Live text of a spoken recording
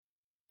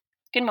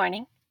Good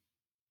morning.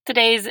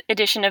 Today's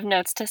edition of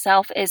Notes to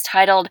Self is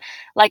titled,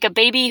 Like a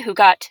Baby Who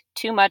Got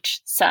Too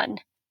Much Sun.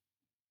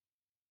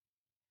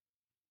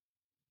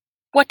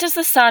 What does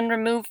the sun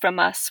remove from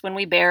us when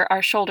we bare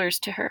our shoulders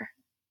to her?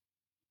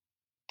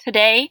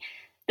 Today,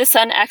 the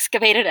sun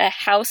excavated a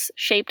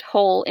house-shaped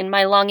hole in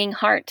my longing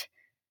heart.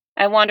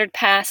 I wandered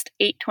past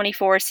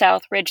 824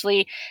 South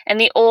Ridgely, and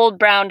the old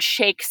brown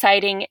shake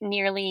sighting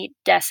nearly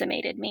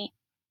decimated me.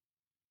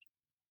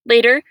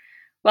 Later,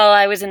 while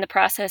I was in the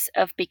process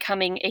of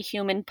becoming a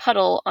human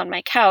puddle on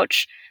my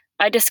couch,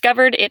 I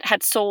discovered it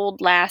had sold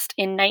last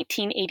in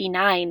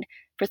 1989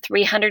 for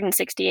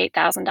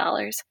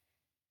 $368,000.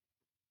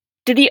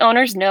 Did the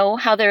owners know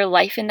how their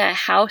life in that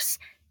house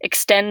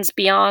extends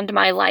beyond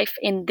my life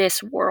in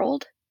this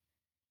world?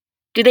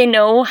 Do they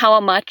know how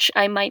much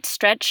I might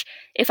stretch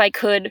if I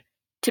could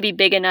to be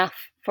big enough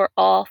for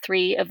all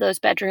 3 of those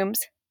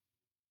bedrooms?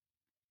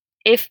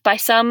 If by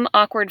some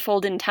awkward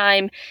fold in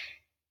time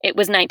it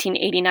was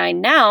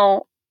 1989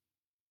 now,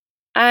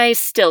 I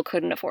still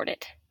couldn't afford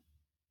it.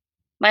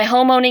 My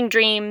home-owning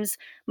dreams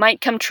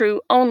might come true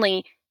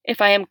only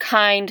if I am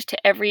kind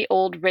to every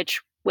old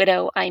rich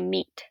widow I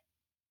meet.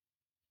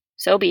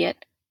 So be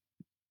it.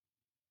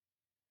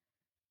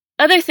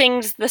 Other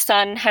things the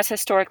sun has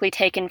historically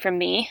taken from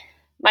me: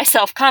 my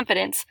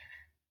self-confidence,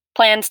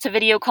 plans to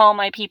video call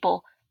my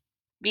people,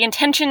 the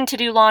intention to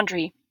do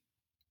laundry.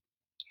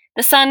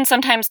 The sun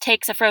sometimes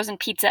takes a frozen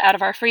pizza out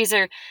of our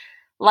freezer,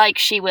 like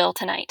she will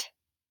tonight.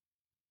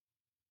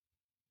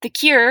 The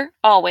cure,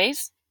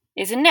 always,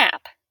 is a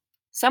nap,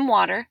 some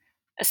water,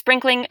 a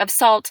sprinkling of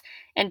salt,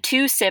 and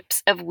 2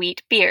 sips of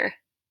wheat beer.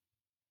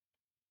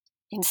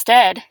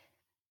 Instead,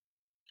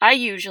 I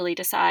usually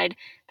decide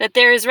that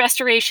there is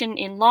restoration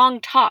in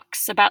long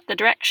talks about the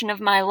direction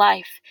of my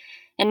life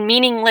and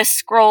meaningless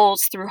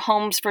scrolls through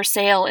homes for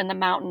sale in the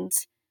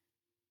mountains.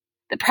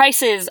 The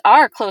prices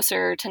are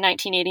closer to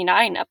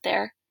 1989 up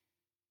there.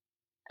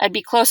 I'd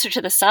be closer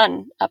to the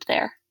sun up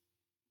there.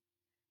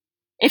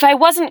 If I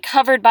wasn't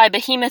covered by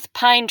behemoth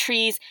pine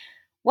trees,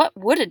 what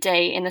would a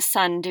day in the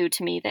sun do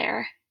to me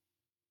there?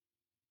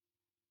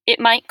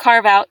 It might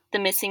carve out the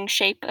missing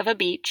shape of a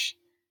beach,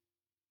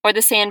 or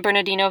the San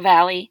Bernardino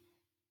Valley,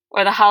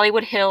 or the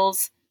Hollywood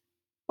Hills,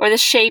 or the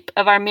shape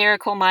of our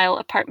Miracle Mile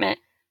apartment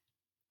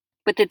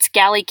with its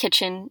galley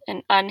kitchen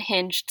and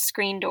unhinged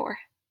screen door.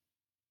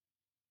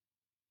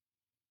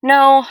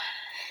 No,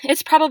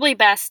 it's probably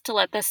best to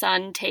let the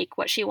sun take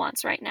what she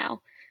wants right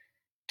now,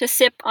 to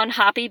sip on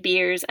hoppy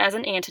beers as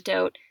an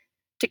antidote,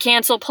 to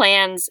cancel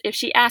plans if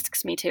she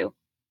asks me to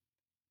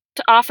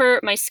offer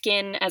my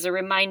skin as a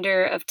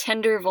reminder of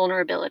tender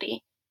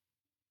vulnerability,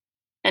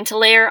 and to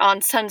layer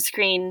on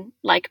sunscreen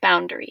like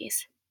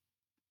boundaries.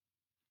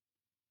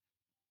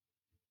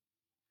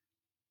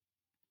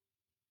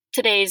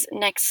 Today's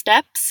next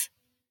steps: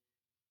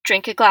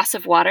 drink a glass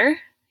of water,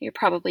 you're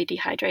probably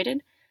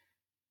dehydrated.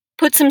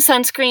 Put some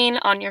sunscreen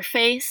on your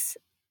face,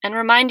 and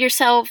remind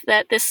yourself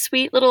that this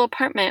sweet little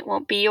apartment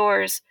won't be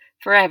yours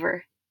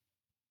forever.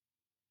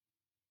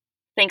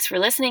 Thanks for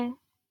listening.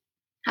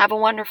 Have a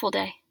wonderful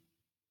day.